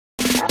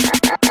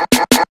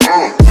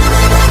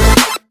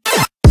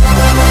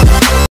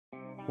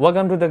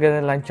Welcome to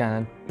the Lite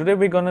channel. Today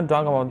we're going to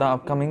talk about the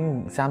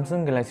upcoming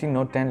Samsung Galaxy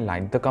Note 10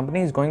 Lite. The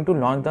company is going to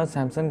launch the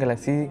Samsung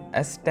Galaxy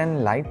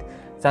S10 Lite,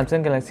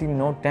 Samsung Galaxy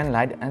Note 10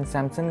 Lite and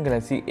Samsung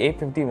Galaxy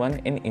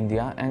A51 in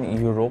India and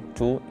Europe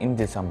too in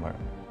December.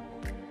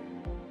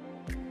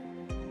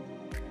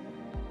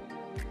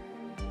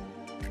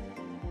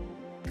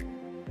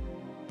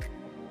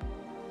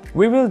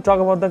 We will talk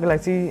about the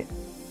Galaxy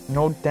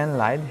Note 10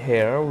 Lite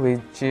here,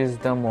 which is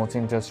the most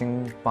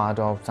interesting part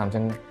of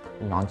Samsung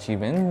launch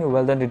event.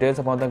 Well, the details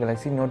about the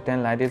Galaxy Note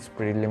 10 Lite is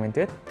pretty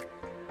limited,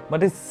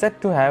 but it's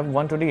set to have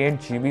 128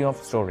 GB of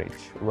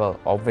storage. Well,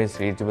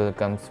 obviously it will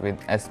comes with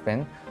S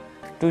Pen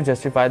to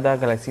justify the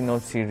Galaxy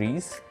Note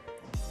series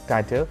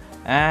title,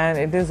 and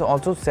it is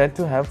also said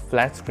to have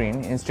flat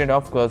screen instead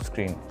of curved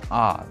screen.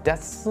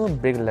 That's a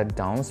big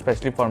letdown,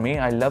 especially for me.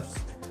 I love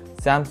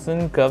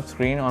Samsung curved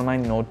screen on my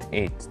Note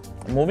 8.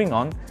 Moving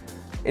on,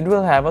 it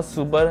will have a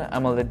Super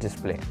AMOLED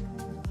display.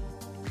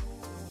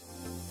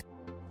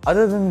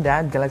 Other than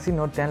that, Galaxy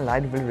Note 10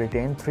 Lite will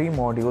retain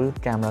 3-module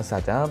camera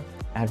setup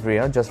at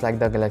rear, just like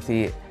the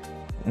Galaxy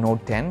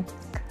Note 10.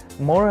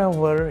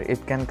 Moreover,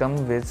 it can come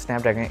with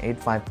Snapdragon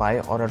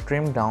 855 or a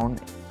trimmed down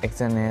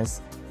Exynos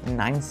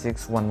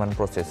 9611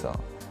 processor.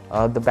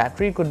 The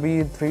battery could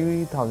be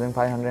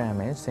 3500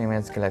 mAh, same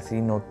as Galaxy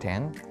Note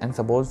 10, and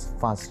supports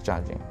fast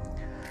charging.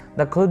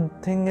 The good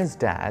thing is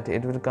that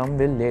it will come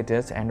with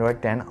latest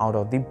Android 10 out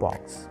of the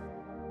box.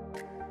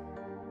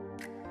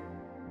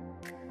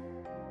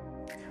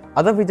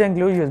 Other features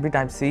include USB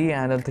Type-C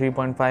and a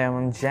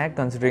 3.5mm jack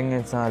considering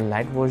it's a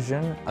light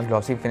version, a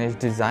glossy finish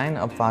design,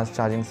 a fast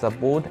charging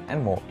support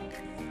and more.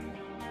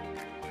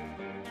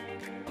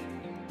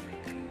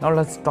 Now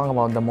let's talk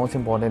about the most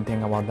important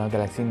thing about the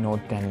Galaxy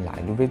Note 10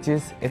 Lite, which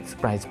is its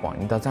price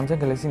point. The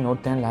Samsung Galaxy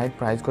Note 10 Lite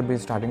price could be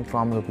starting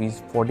from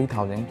Rs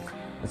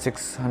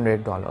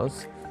 40,600,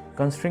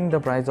 considering the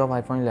price of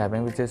iPhone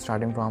 11, which is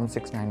starting from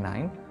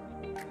 $699.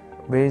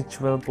 Which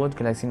will put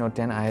Galaxy Note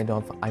 10 ahead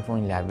of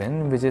iPhone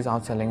 11, which is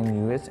outselling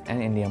in US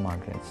and India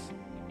markets.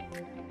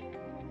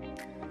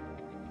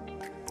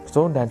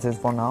 So that's it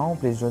for now.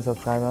 Please do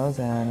subscribe us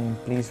and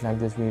please like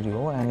this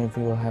video, and if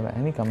you have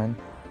any comment,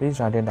 please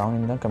write it down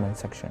in the comment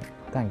section.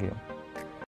 Thank you.